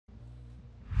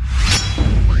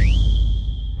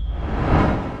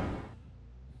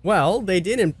Well, they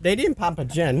didn't pop a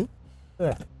gen.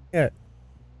 Yeah.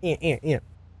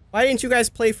 Why didn't you guys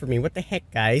play for me? What the heck,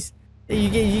 guys?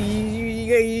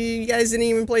 You guys didn't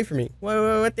even play for me.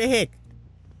 What the heck?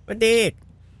 What the heck?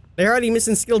 They're already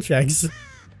missing skill checks.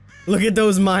 Look at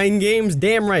those mind games.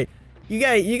 Damn right. You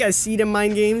guys see them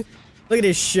mind games? Look at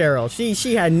this Cheryl.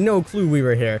 She had no clue we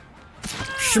were here.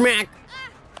 Schmack.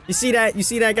 You see that? You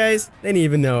see that, guys? They didn't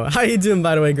even know. How you doing,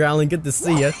 by the way, Growling? Good to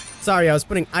see you. Sorry, I was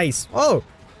putting ice. Oh,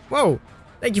 whoa.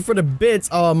 Thank you for the bits.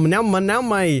 Now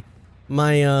my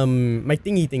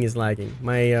thingy thing is lagging.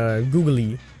 My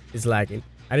googly is lagging.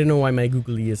 I didn't know why my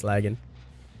googly is lagging.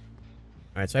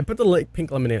 Alright, so I put the pink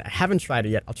lemonade. I haven't tried it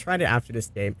yet. I'll try it after this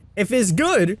game. If it's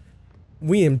good,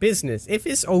 we in business. If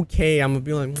it's okay, I'm gonna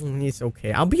be like, it's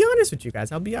okay. I'll be honest with you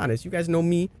guys. I'll be honest. You guys know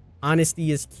me.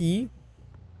 Honesty is key.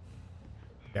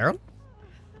 Barrel?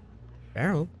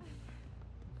 Barrel?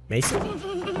 Mason?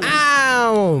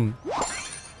 Ow!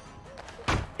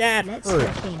 That hurt.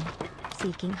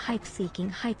 Seeking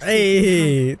hype.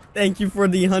 Hey, thank you for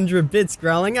the 100 bits,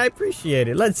 Growling. I appreciate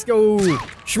it. Let's go.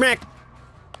 Schmack.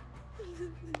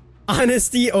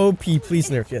 Honesty OP. Please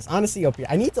nerf. Yes, honesty OP.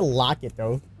 I need to lock it,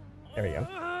 though. There we go.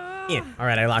 Yeah. All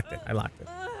right, I locked it.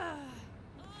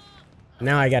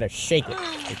 Now I gotta shake it.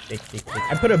 Shake.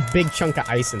 I put a big chunk of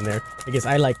ice in there because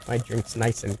I like my drinks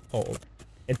nice and cold.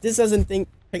 If this doesn't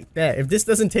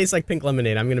taste like pink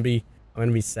lemonade, I'm gonna be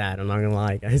sad. I'm not gonna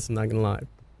lie, guys. I'm not gonna lie.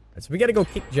 Right, so we gotta go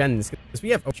kick gens because we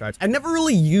have charge. I've never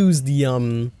really used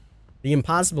the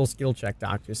impossible skill check,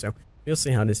 Doctor. So we'll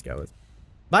see how this goes.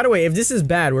 By the way, if this is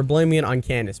bad, we're blaming it on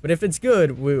Candace. But if it's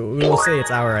good, we will say it's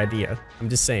our idea. I'm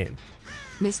just saying.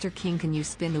 Mr. King, can you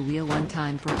spin the wheel one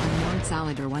time for Unknown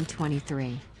Salander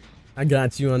 123? I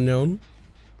got you, Unknown.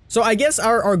 So I guess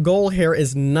our goal here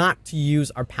is not to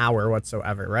use our power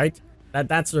whatsoever, right?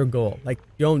 That's our goal. Like,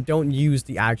 don't use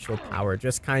the actual power.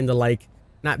 Just kind of like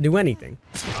not do anything.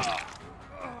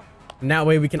 And that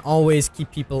way we can always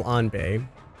keep people on bay.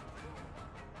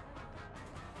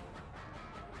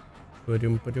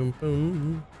 Ba-doom, ba-doom,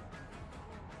 boom.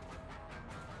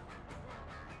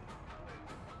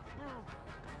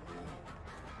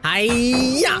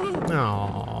 Hiya!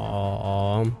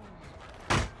 Aww.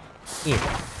 Yeah.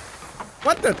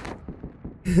 What the?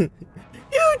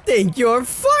 You think you're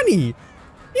funny?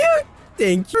 You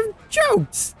think you're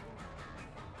jokes?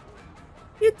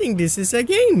 You think this is a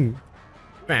game?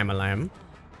 Famalam.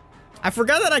 I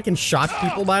forgot that I can shock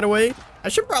people, by the way. I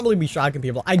should probably be shocking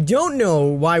people. I don't know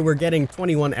why we're getting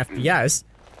 21 FPS.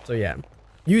 So yeah.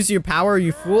 Use your power,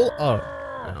 you fool. Oh,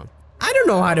 no. I don't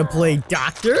know how to play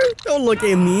Doctor. Don't look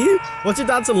at me. What's your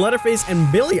thoughts on Leatherface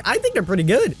and Billy? I think they're pretty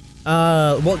good.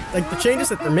 Well, like the changes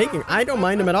that they're making, I don't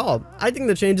mind them at all. I think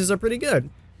the changes are pretty good.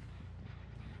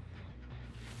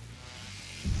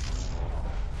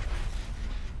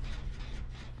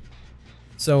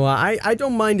 So, I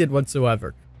don't mind it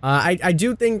whatsoever. I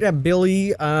do think that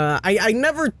Billy, I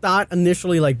never thought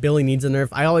initially like Billy needs a nerf.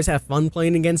 I always have fun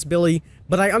playing against Billy,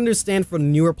 but I understand for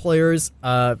newer players,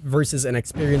 versus an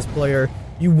experienced player,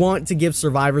 you want to give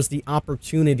survivors the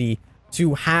opportunity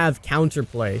to have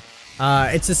counterplay.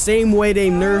 It's the same way they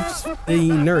nerfed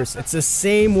the nurse. It's the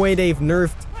same way they've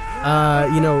nerfed,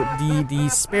 you know, the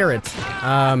spirit.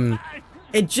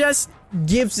 It just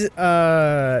gives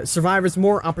survivors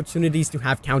more opportunities to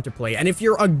have counterplay. And if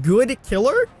you're a good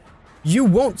killer, you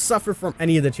won't suffer from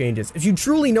any of the changes. If you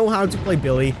truly know how to play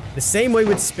Billy, the same way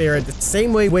with Spirit, the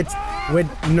same way with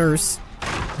Nurse,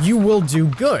 you will do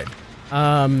good.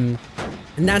 And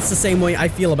that's the same way I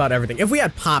feel about everything. If we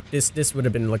had Pop, this would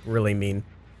have been like really mean.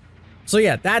 So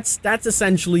yeah, that's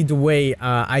essentially the way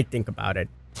I think about it.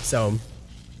 So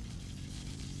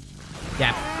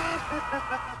yeah.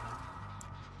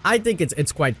 I think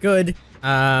it's quite good,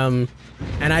 and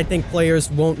I think players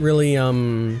won't really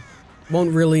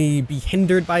be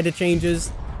hindered by the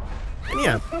changes. And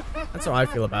yeah, that's how I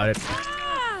feel about it.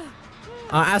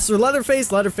 As for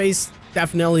Leatherface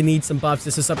definitely needs some buffs.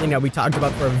 This is something that we talked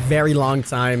about for a very long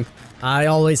time. I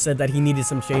always said that he needed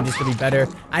some changes to be better.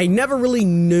 I never really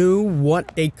knew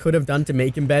what they could have done to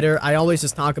make him better. I always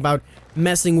just talk about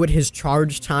messing with his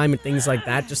charge time and things like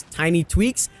that, just tiny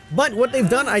tweaks. But what they've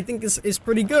done, I think, is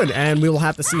pretty good, and we will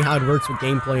have to see how it works with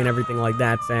gameplay and everything like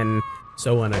that, and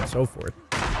so on and so forth.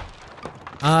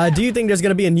 Do you think there's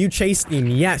gonna be a new chase theme?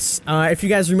 Yes. If you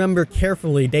guys remember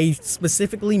carefully, they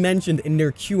specifically mentioned in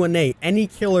their Q&A, any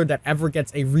killer that ever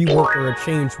gets a rework or a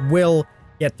change will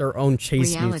get their own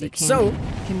chase music. So,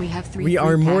 can we have we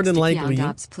are more than likely,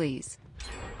 please?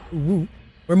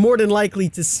 we're more than likely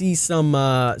to see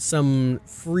some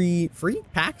free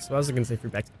packs. Well, I was gonna say free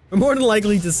packs. We're more than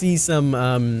likely to see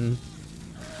some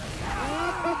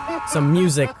some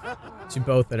music to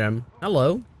both of them.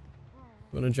 Hello. You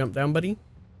wanna jump down, buddy?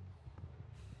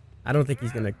 I don't think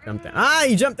he's gonna jump down. Ah,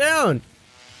 he jumped down!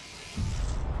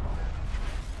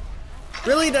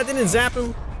 Really? That didn't zap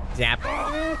him? Zap.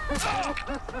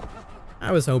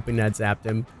 I was hoping that zapped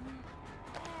him.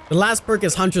 The last perk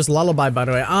is Huntress Lullaby, by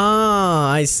the way.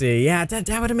 Ah, I see. Yeah, that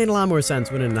would have made a lot more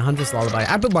sense, wouldn't it? The Huntress Lullaby.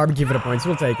 I put barbecue for the points.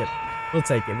 We'll take it. We'll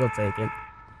take it. We'll take it.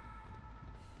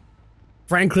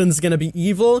 Franklin's gonna be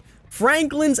evil.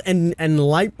 Franklin's and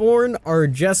Lightborn are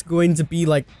just going to be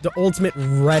like the ultimate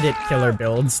Reddit killer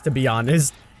builds, to be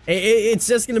honest. It's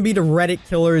just gonna be the Reddit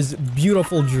killer's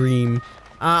beautiful dream.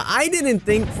 I didn't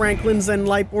think Franklin's and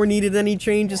Lightborn needed any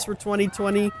changes for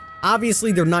 2020.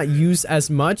 Obviously, they're not used as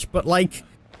much, but like,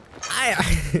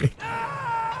 it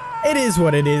is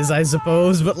what it is, I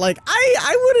suppose. But like,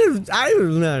 I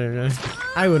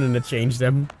wouldn't have changed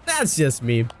them. That's just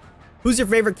me. Who's your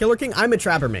favorite Killer King? I'm a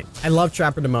Trapper main. I love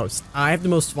Trapper the most. I have the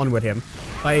most fun with him.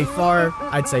 By far,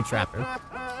 I'd say Trapper.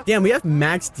 Damn, we have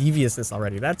max deviousness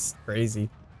already. That's crazy.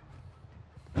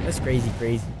 That's crazy,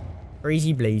 crazy.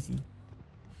 Crazy blazy.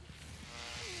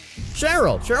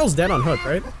 Cheryl! Cheryl's dead on Hook,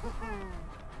 right?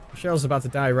 Cheryl's about to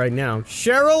die right now.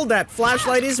 Cheryl, that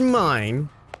flashlight is mine.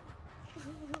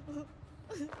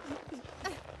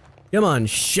 Come on,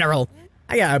 Cheryl.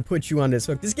 I gotta put you on this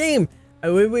hook. This game...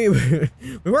 We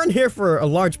weren't here for a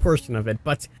large portion of it,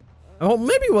 but oh,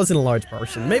 maybe it wasn't a large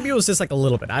portion. Maybe it was just like a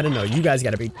little bit. I don't know. You guys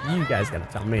gotta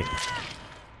tell me.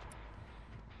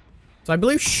 So I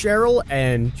believe Cheryl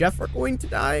and Jeff are going to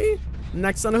die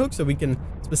next on a hook, so we can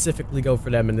specifically go for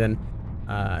them and then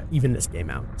even this game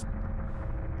out.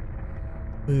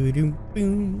 I'm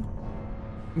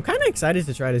kind of excited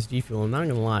to try this G Fuel. I'm not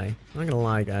gonna lie. I'm not gonna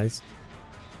lie, guys.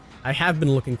 I have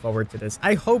been looking forward to this.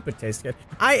 I hope it tastes good.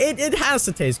 It has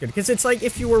to taste good, because it's like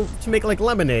if you were to make like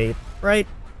lemonade, right?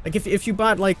 Like if you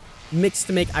bought like mix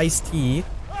to make iced tea,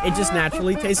 it just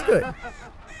naturally tastes good.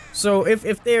 So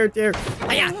if they're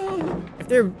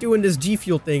doing this G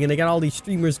Fuel thing and they got all these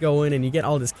streamers going and you get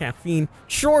all this caffeine,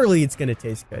 surely it's gonna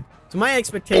taste good. So my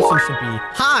expectation should be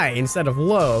high instead of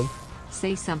low.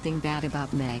 Say something bad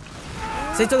about Meg.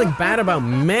 Say something bad about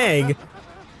Meg?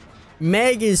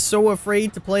 Meg is so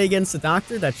afraid to play against the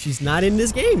doctor that she's not in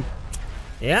this game.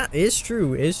 Yeah, it's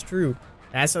true. It's true.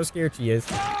 That's how scared she is.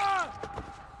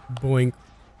 Boink.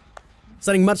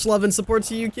 Sending much love and support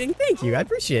to you, King. Thank you. I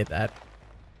appreciate that.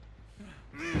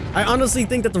 I honestly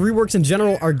think that the reworks in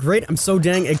general are great. I'm so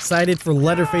dang excited for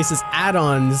Leatherface's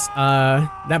add-ons.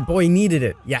 That boy needed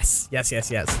it. Yes. Yes,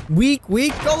 yes, yes. Weak.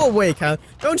 Go away, Kyle.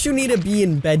 Don't you need to be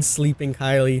in bed sleeping,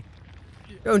 Kylie?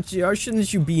 Don't you? Or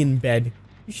shouldn't you be in bed?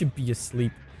 You should be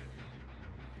asleep.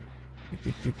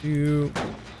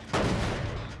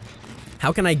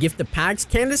 How can I gift the packs?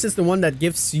 Candace is the one that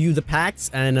gifts you the packs,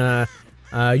 and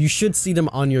you should see them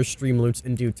on your stream loots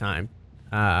in due time.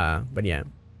 But yeah.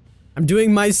 I'm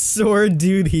doing my sword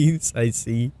duties, I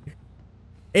see.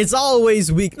 It's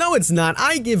always weak. No, it's not.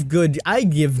 I give good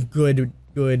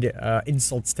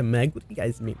insults to Meg. What do you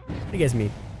guys mean? What do you guys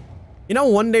mean? You know,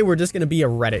 one day we're just gonna be a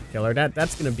Reddit killer.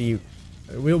 That's gonna be...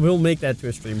 We'll make that to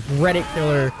a stream. Reddit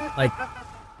killer, like...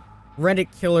 Reddit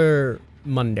killer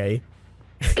Monday.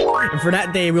 And for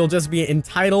that day, we'll just be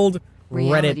entitled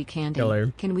Reality Reddit Candy.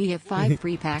 Killer. Can we have 5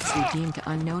 free packs redeemed to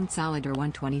Unknown Solider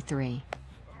 123?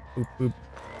 Boop, boop.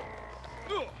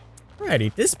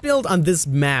 Alrighty, this build on this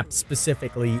map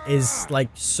specifically is like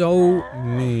so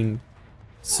mean.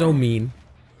 So mean.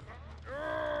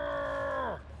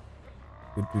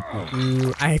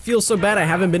 I feel so bad I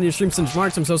haven't been in stream since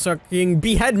March. I'm so sorry.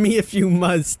 Behead me if you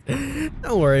must.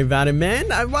 Don't worry about it, man.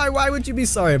 Why would you be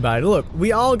sorry about it? Look,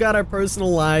 we all got our personal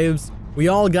lives. We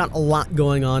all got a lot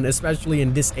going on, especially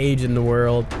in this age in the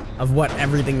world of what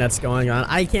everything that's going on.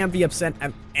 I can't be upset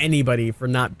at anybody for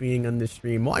not being on the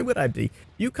stream. Why would I be?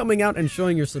 You coming out and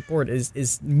showing your support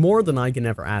is more than I can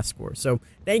ever ask for. So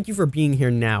thank you for being here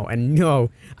now. And no,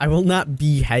 I will not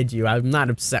behead you. I'm not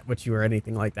upset with you or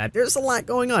anything like that. There's a lot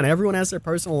going on. Everyone has their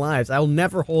personal lives. I will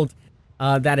never hold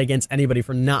that against anybody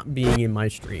for not being in my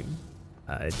stream.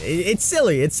 It's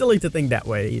silly. It's silly to think that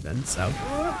way even, so...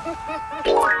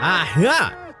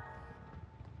 Yeah.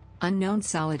 Unknown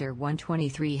Solider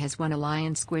 123 has won a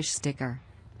Lion Squish sticker.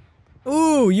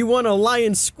 Ooh, you won a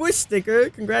Lion Squish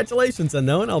sticker. Congratulations,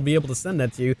 Unknown. I'll be able to send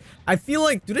that to you. I feel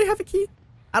like... Do they have a key?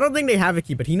 I don't think they have a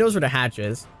key, but he knows where the hatch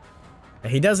is.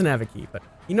 He doesn't have a key, but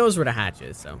he knows where the hatch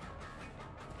is, so...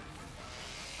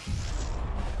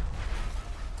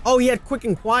 Oh, he had Quick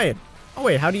and Quiet. Oh,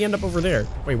 wait, how'd he end up over there?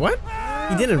 Wait, what?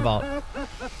 He didn't evolve.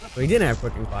 So he didn't have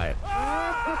Quick and Quiet.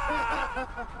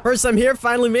 First time here,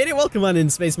 finally made it. Welcome on in,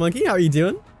 Space Monkey. How are you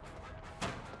doing?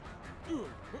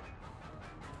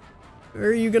 Where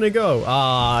are you gonna go?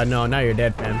 Ah, no, now you're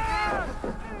dead, fam.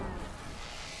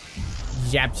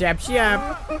 Zap, zap,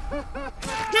 zap.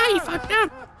 Now you fucked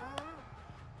up.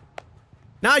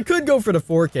 Now I could go for the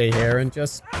 4K here and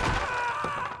just...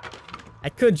 I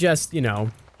could just, you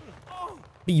know,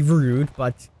 be rude,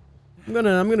 but I'm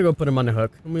gonna go put him on the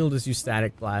hook, and we'll just use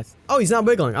static blast. Oh, he's not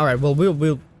wiggling. All right, well,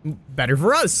 we'll better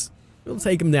for us. We'll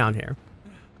take him down here.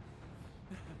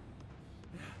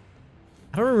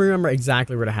 I don't remember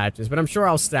exactly where the hatch is, but I'm sure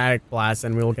I'll static blast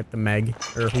and we'll get the Meg,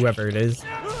 or whoever it is.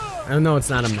 I don't know, it's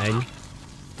not a Meg.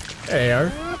 There they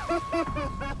are.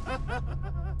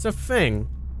 It's a Fang.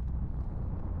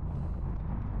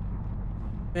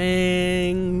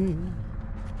 Fang.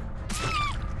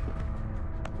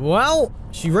 Well,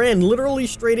 she ran literally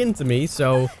straight into me,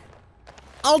 so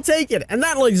I'll take it. And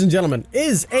that, ladies and gentlemen,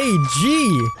 is a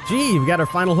G. G, we got our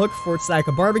final hook for stack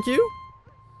of barbecue.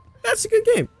 That's a good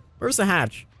game. Where's the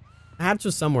hatch? The hatch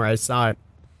was somewhere, I saw it.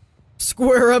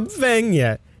 Square up Fang,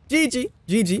 yeah. GG,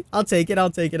 GG, I'll take it, I'll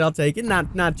take it, I'll take it.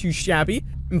 Not too shabby.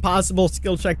 Impossible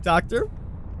skill check doctor.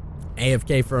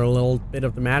 AFK for a little bit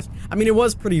of the match. I mean, it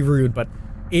was pretty rude, but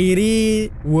it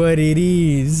is what it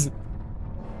is.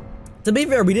 To be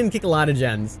fair, we didn't kick a lot of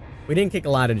gens. We didn't kick a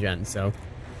lot of gens, so.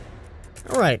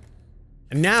 Alright.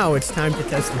 And now it's time to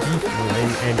test the G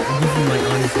and give you my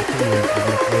honest opinion of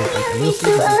the play. And we'll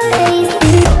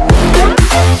see